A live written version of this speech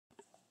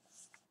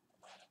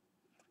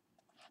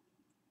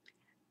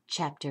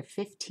Chapter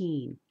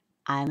 15,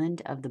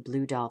 Island of the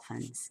Blue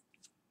Dolphins.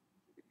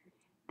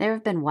 There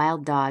have been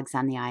wild dogs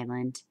on the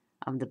island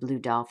of the Blue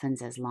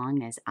Dolphins as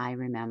long as I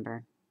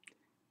remember.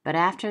 But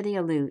after the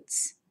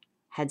Aleuts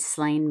had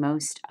slain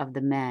most of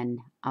the men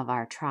of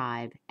our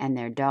tribe and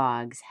their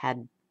dogs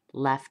had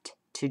left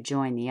to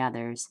join the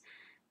others,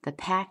 the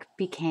pack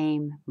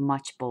became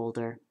much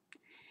bolder.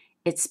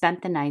 It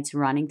spent the nights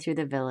running through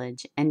the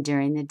village and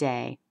during the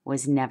day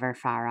was never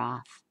far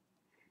off.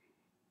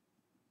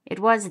 It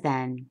was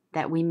then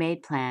that we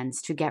made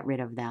plans to get rid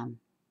of them.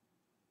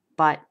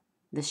 But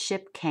the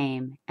ship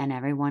came and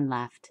everyone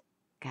left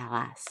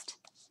Galast.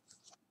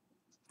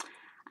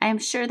 I am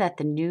sure that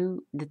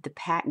the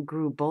pack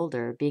grew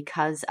bolder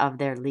because of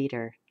their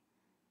leader,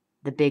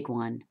 the big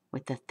one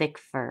with the thick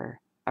fur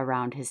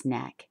around his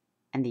neck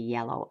and the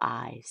yellow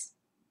eyes.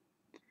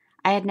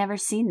 I had never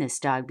seen this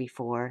dog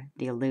before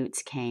the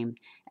Aleuts came,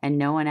 and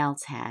no one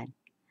else had.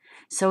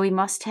 So he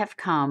must have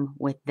come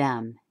with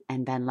them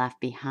and been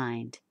left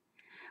behind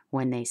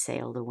when they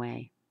sailed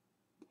away.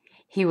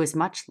 He was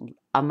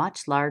a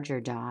much larger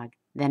dog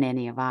than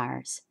any of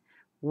ours,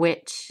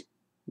 which,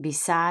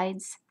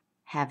 besides,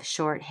 have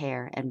short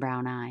hair and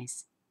brown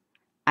eyes.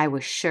 I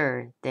was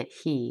sure that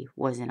he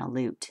was an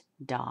Aleut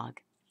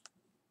dog.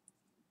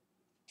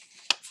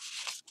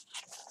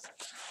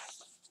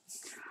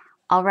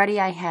 Already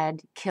I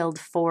had killed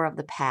 4 of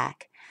the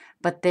pack,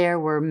 but there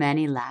were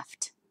many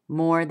left,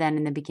 more than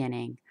in the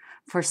beginning,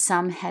 for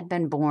some had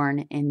been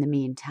born in the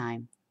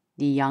meantime.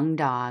 The young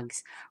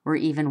dogs were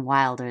even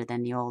wilder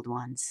than the old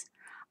ones.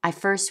 I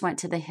first went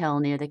to the hill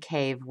near the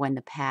cave when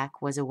the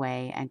pack was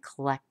away and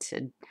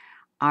collected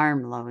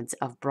armloads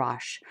of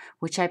brush,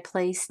 which I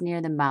placed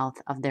near the mouth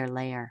of their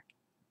lair.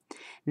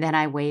 Then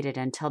I waited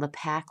until the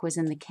pack was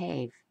in the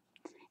cave.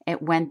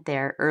 It went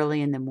there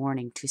early in the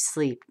morning to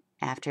sleep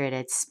after it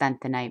had spent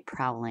the night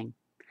prowling.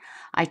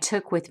 I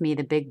took with me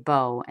the big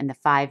bow and the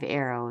 5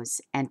 arrows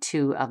and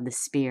 2 of the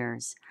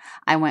spears.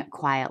 I went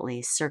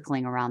quietly,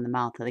 circling around the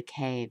mouth of the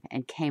cave,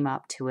 and came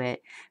up to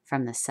it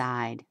from the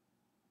side.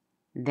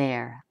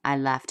 There, I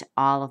left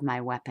all of my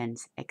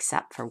weapons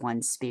except for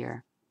 1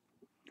 spear.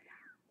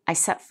 I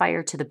set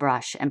fire to the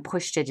brush and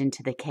pushed it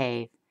into the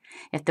cave.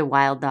 If the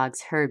wild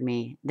dogs heard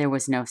me, there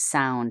was no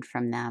sound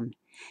from them.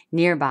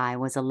 Nearby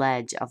was a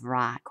ledge of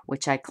rock,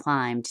 which I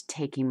climbed,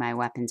 taking my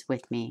weapons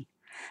with me.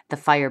 The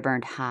fire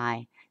burned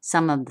high.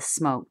 Some of the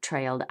smoke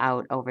trailed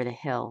out over the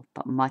hill,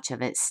 but much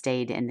of it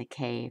stayed in the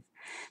cave.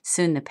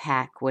 Soon the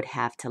pack would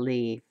have to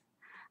leave.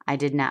 I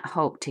did not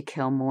hope to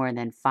kill more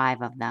than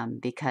 5 of them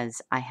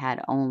because I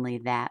had only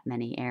that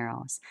many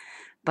arrows.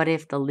 But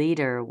if the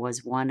leader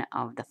was one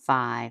of the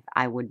 5,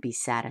 I would be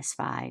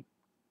satisfied.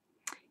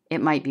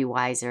 It might be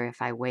wiser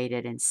if I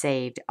waited and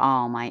saved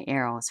all my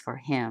arrows for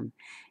him,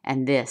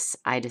 and this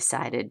I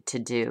decided to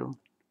do.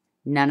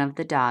 None of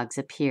the dogs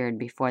appeared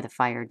before the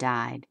fire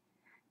died.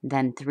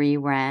 Then 3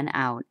 ran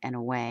out and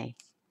away.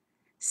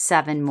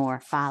 7 more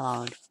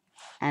followed,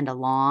 and a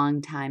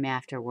long time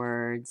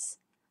afterwards,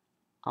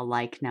 a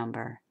like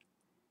number.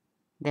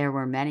 There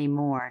were many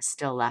more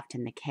still left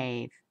in the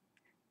cave.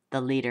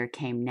 The leader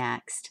came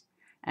next.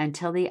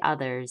 Until the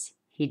others,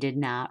 he did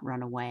not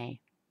run away.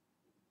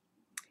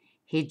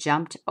 He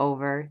jumped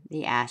over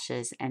the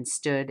ashes and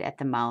stood at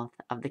the mouth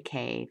of the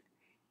cave,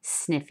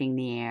 sniffing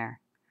the air.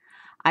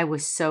 I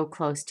was so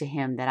close to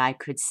him that I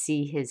could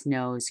see his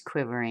nose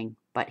quivering,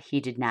 but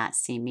he did not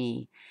see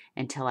me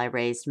until I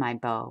raised my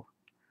bow.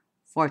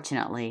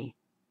 Fortunately,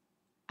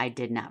 I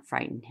did not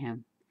frighten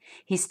him.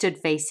 He stood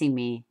facing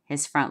me,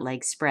 his front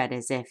legs spread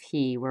as if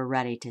he were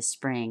ready to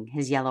spring,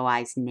 his yellow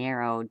eyes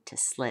narrowed to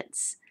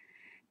slits.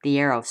 The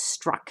arrow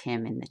struck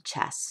him in the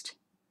chest.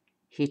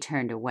 He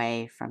turned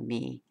away from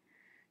me,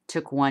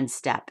 took 1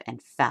 step,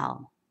 and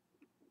fell.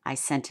 I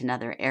sent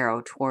another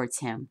arrow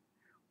towards him,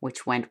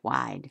 which went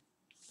wide.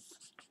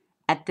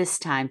 At this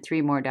time,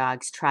 3 more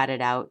dogs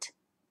trotted out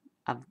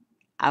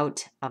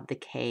of the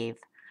cave.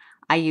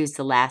 I used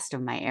the last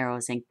of my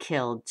arrows and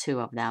killed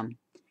 2 of them.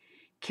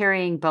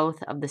 Carrying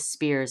both of the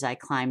spears, I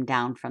climbed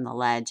down from the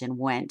ledge and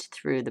went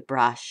through the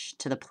brush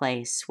to the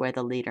place where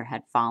the leader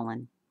had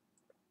fallen.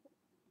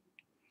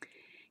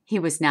 He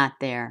was not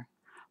there.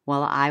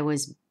 While I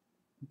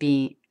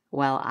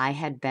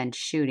had been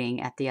shooting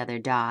at the other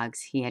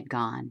dogs, he had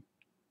gone.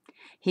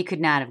 He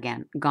could not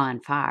have gone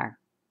far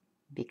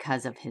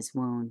because of his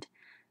wound.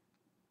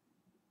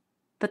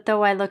 But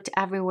though I looked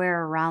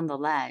everywhere around the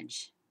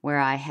ledge where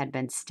I had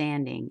been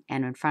standing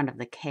and in front of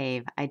the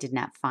cave, I did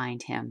not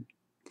find him.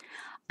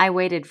 I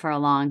waited for a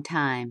long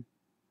time,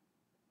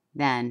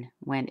 then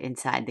went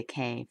inside the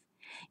cave.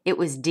 It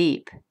was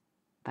deep,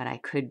 but I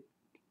could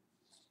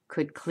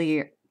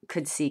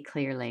see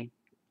clearly.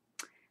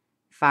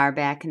 Far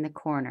back in the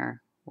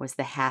corner was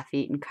the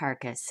half-eaten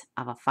carcass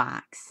of a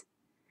fox.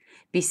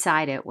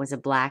 Beside it was a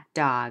black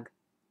dog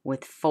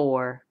with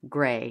 4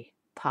 gray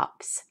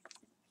pups.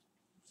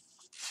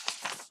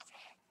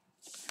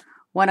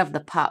 One of the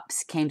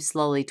pups came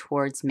slowly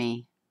towards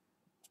me,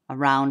 a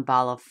round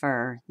ball of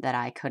fur that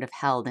I could have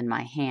held in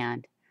my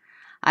hand.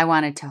 I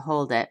wanted to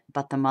hold it,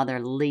 but the mother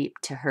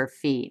leaped to her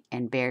feet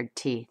and bared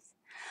teeth.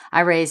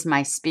 I raised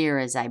my spear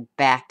as I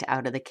backed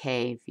out of the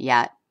cave,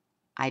 yet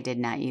I did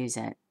not use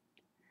it.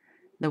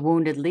 The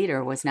wounded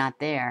leader was not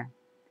there.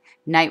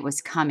 Night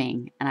was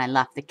coming, and I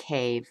left the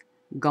cave,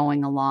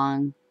 going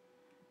along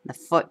the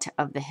foot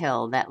of the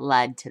hill that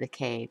led to the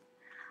cave.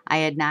 I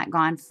had not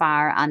gone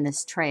far on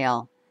this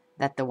trail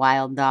that the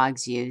wild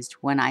dogs used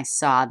when I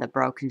saw the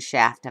broken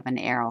shaft of an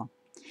arrow.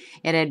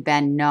 It had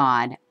been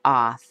gnawed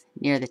off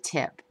near the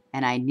tip,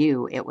 and I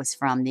knew it was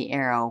from the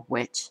arrow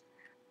which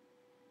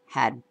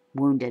had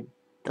wounded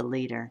the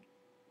leader.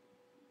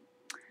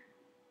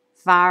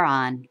 Far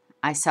on,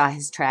 I saw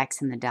his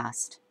tracks in the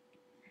dust.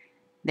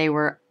 They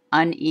were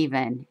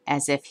uneven,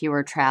 as if he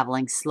were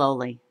traveling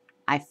slowly.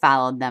 I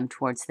followed them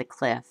towards the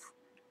cliff,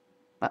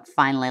 but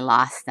finally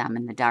lost them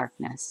in the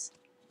darkness.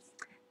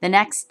 The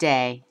next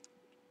day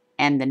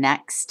and the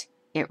next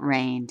it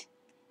rained,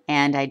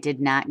 and I did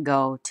not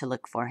go to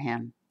look for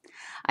him.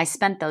 I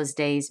spent those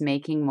days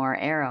making more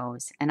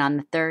arrows, and on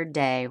the third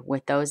day,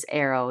 with those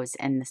arrows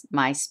and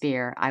my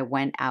spear, I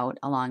went out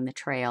along the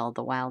trail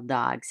the wild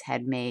dogs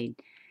had made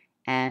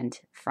and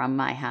from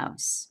my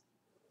house.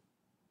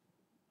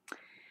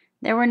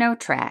 There were no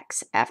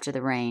tracks after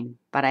the rain,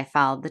 but I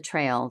followed the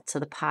trail to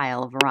the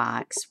pile of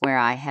rocks where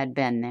I had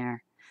been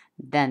there,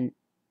 then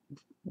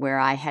where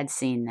I had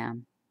seen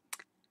them.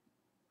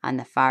 On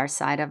the far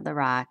side of the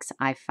rocks,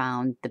 I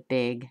found the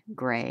big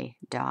gray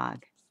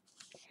dog.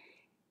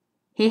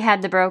 He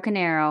had the broken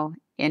arrow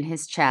in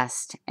his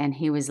chest, and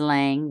he was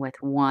laying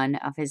with one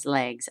of his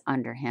legs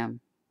under him.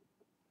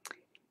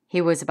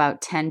 He was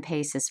about 10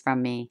 paces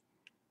from me,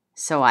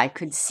 so I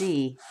could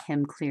see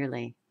him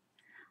clearly.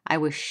 I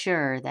was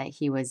sure that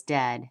he was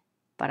dead,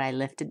 but I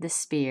lifted the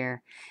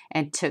spear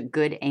and took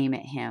good aim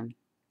at him.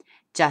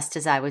 Just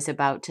as I was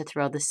about to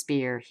throw the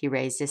spear, he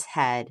raised his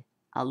head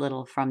a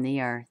little from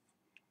the earth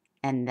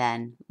and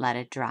then let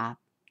it drop.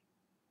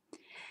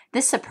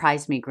 This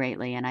surprised me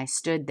greatly, and I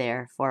stood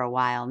there for a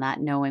while,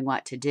 not knowing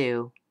what to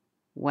do,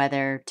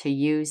 whether to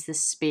use the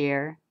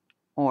spear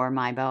or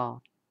my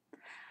bow.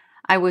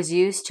 I was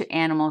used to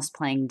animals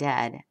playing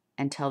dead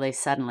until they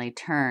suddenly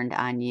turned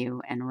on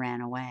you and ran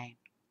away.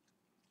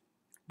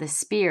 The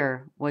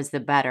spear was the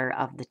better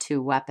of the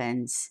two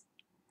weapons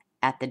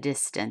at the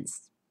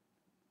distance,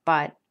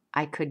 but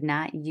I could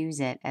not use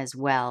it as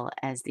well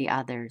as the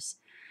others,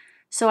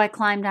 so I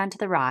climbed onto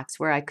the rocks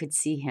where I could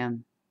see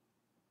him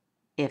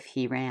if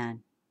he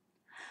ran.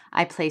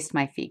 I placed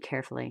my feet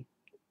carefully.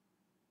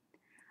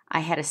 I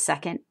had a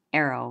second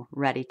arrow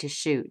ready to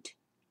shoot,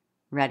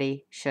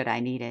 ready should I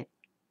need it.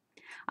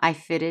 I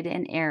fitted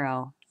an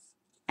arrow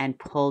and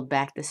pulled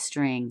back the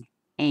string,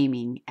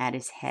 aiming at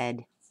his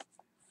head.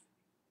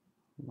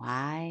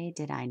 Why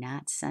did I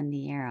not send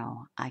the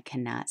arrow? I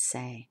cannot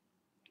say.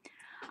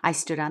 I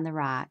stood on the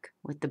rock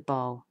with the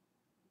bow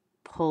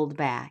pulled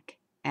back,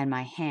 and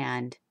my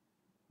hand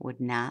would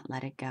not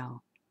let it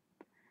go.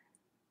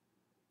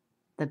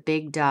 The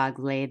big dog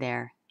lay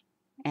there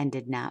and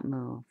did not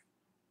move,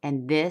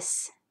 and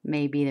this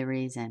may be the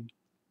reason.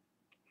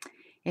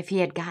 If he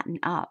had gotten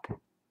up,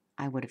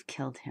 I would have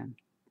killed him.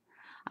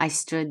 I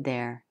stood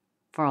there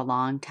for a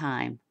long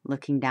time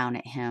looking down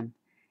at him,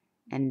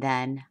 and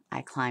then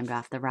I climbed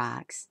off the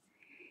rocks.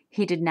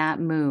 He did not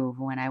move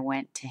when I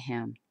went to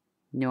him,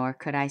 nor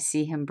could I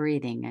see him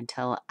breathing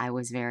until I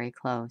was very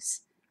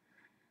close.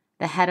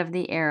 The head of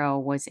the arrow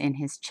was in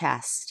his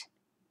chest,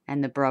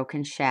 and the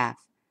broken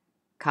shaft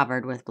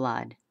covered with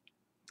blood.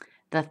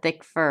 The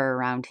thick fur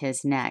around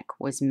his neck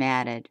was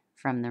matted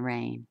from the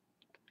rain.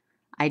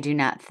 I do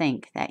not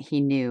think that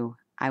he knew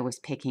I was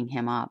picking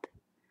him up,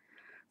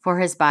 for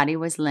his body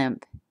was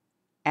limp,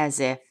 as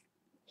if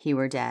he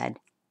were dead.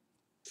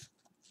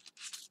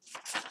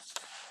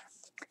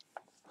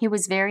 He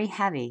was very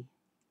heavy,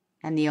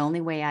 and the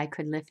only way I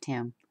could lift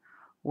him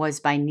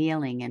was by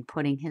kneeling and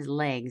putting his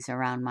legs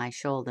around my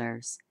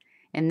shoulders.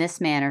 In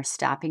this manner,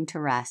 stopping to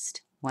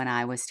rest when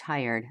I was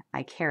tired,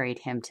 I carried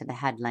him to the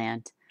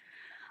headland.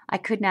 I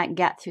could not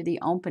get through the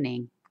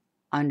opening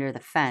under the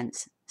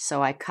fence,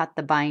 so I cut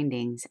the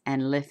bindings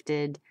and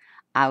lifted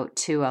out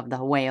 2 of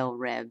the whale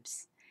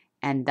ribs,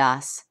 and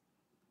thus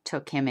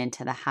took him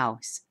into the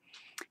house.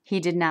 He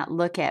did not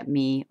look at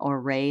me or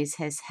raise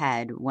his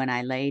head when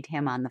I laid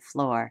him on the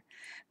floor,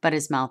 but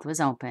his mouth was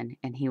open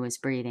and he was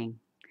breathing.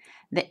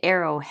 The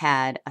arrow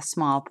had a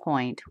small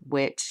point,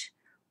 which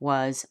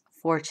was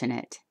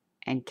fortunate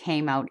and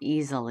came out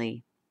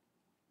easily,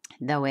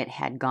 though it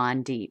had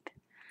gone deep.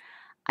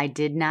 He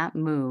did not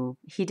move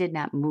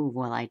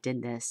while I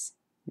did this,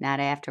 not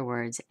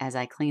afterwards, as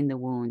I cleaned the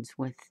wounds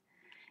with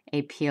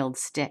a peeled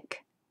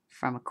stick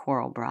from a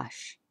coral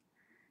brush.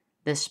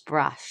 This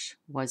brush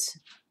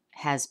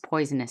has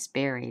poisonous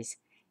berries,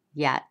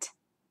 yet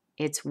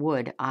its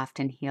wood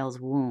often heals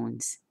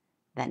wounds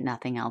that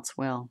nothing else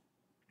will.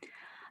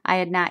 I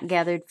had not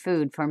gathered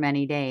food for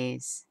many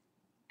days,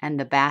 and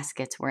the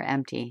baskets were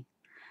empty.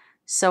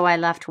 So I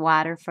left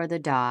water for the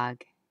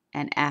dog,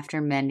 and after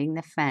mending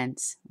the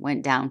fence,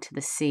 went down to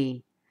the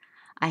sea.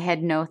 I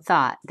had no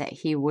thought that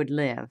he would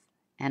live,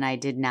 and I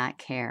did not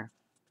care.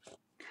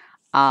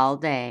 All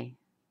day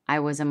I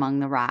was among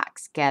the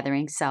rocks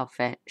gathering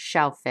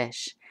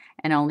shellfish,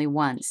 and only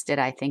once did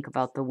I think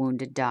about the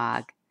wounded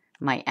dog,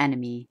 my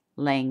enemy,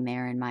 laying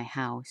there in my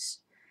house,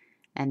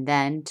 and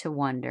then to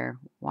wonder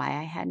why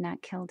I had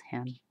not killed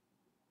him.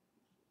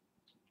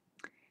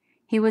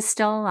 He was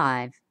still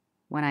alive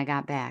when I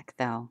got back,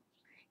 though.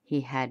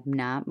 He had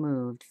not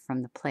moved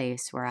from the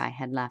place where I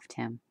had left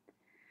him.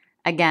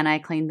 Again I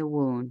cleaned the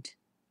wound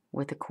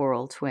with a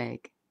coral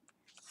twig.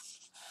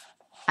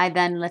 I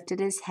then lifted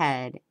his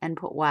head and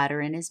put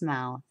water in his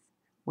mouth,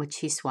 which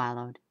he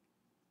swallowed.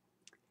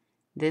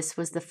 This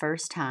was the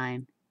first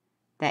time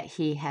that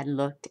he had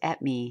looked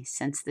at me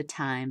since the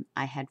time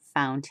I had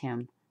found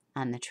him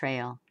on the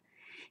trail.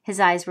 His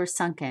eyes were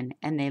sunken,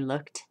 and they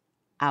looked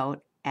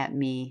out at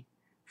me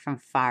from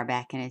far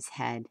back in his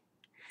head.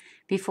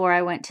 Before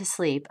I went to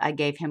sleep, I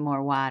gave him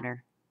more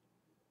water.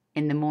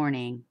 In the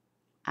morning,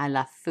 I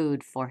left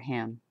food for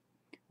him.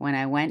 When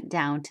I went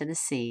down to the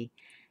sea,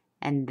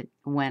 and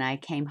when I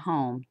came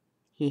home,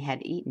 he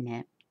had eaten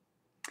it.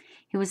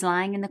 He was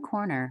lying in the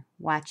corner,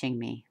 watching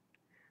me.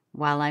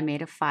 While I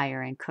made a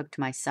fire and cooked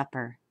my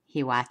supper,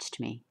 he watched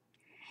me.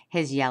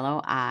 His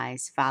yellow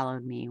eyes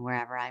followed me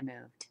wherever I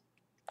moved.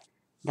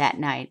 That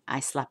night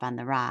I slept on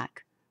the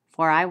rock,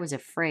 for I was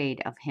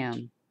afraid of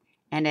him,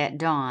 and at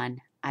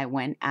dawn I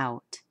went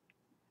out.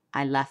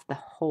 I left the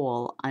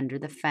hole under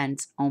the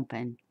fence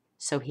open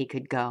so he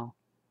could go.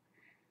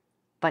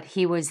 But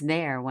he was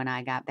there when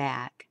I got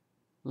back,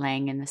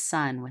 laying in the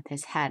sun with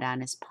his head on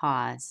his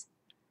paws.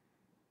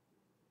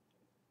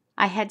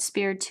 I had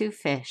speared 2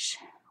 fish,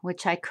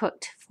 which I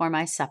cooked for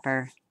my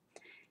supper.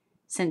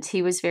 Since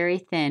he was very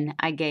thin,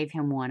 I gave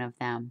him one of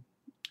them,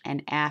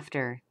 and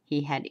after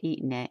he had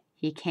eaten it,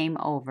 he came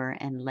over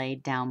and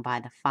laid down by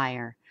the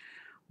fire,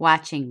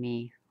 watching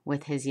me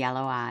with his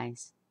yellow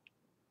eyes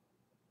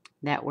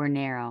that were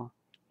narrow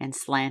and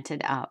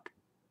slanted up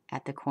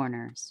at the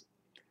corners.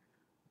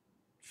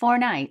 4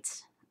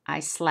 nights I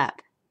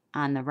slept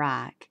on the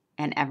rock,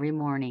 and every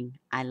morning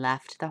I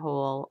left the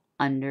hole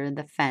under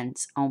the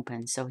fence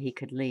open so he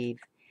could leave.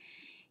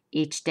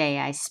 Each day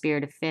I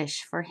speared a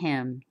fish for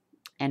him,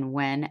 and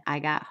when I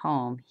got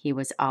home, he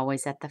was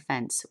always at the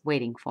fence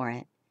waiting for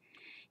it.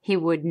 He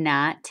would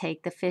not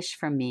take the fish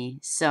from me,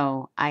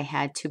 so I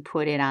had to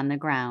put it on the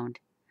ground.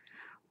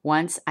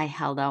 Once I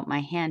held out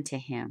my hand to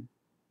him,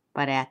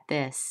 but at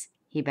this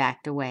he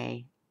backed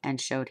away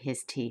and showed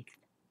his teeth.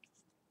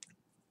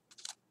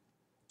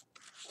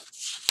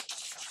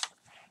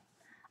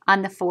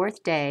 On the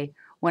 4th day,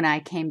 when I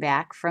came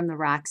back from the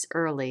rocks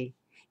early,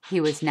 he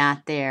was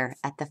not there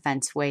at the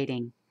fence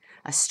waiting.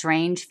 A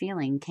strange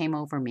feeling came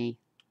over me.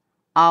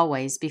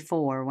 Always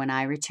before, when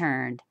I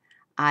returned,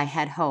 I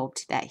had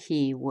hoped that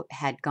he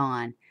had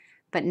gone,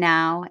 but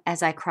now,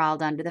 as I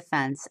crawled under the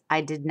fence,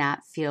 I did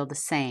not feel the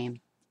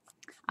same.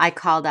 I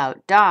called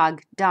out,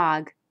 "Dog,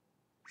 dog,"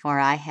 for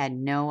I had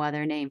no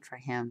other name for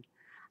him.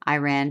 I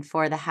ran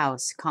for the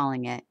house,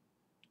 calling it.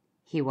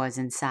 He was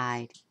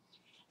inside.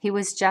 He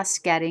was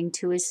just getting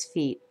to his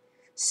feet,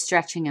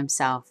 stretching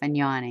himself and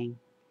yawning.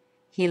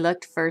 He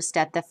looked first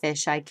at the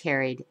fish I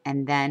carried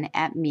and then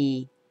at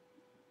me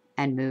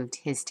and moved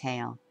his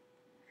tail.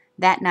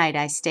 That night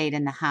I stayed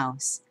in the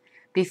house.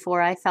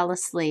 Before I fell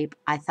asleep,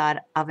 I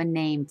thought of a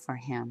name for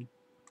him,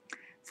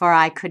 for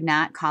I could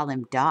not call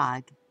him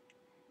Dog.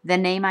 The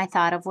name I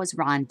thought of was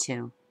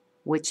Rontu,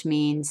 which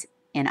means,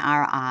 in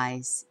our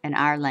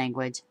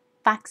language,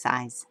 fox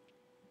eyes.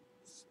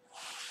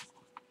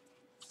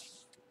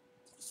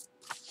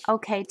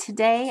 Okay,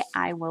 today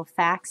I will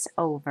fax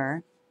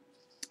over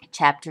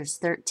chapters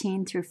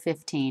 13 through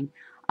 15,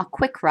 a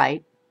quick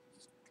write,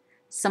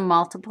 some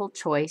multiple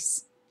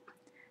choice,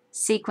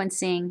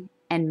 sequencing,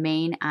 and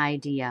main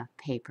idea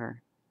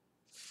paper.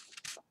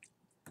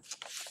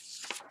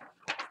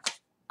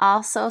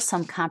 Also,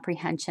 some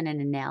comprehension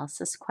and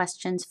analysis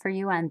questions for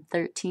you on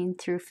 13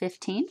 through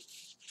 15,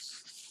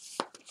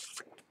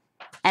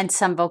 and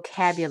some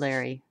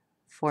vocabulary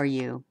for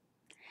you.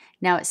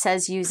 Now it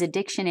says use a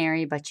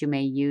dictionary, but you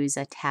may use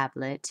a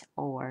tablet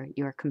or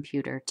your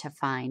computer to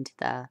find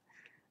the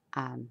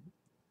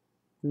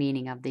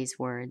meaning of these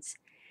words.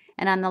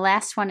 And on the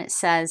last one it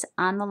says,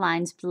 on the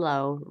lines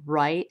below,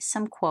 write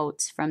some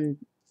quotes from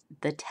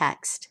the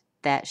text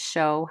that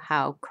show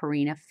how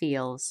Karina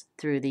feels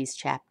through these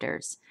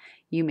chapters.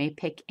 You may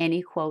pick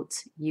any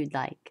quotes you'd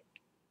like.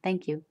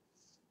 Thank you.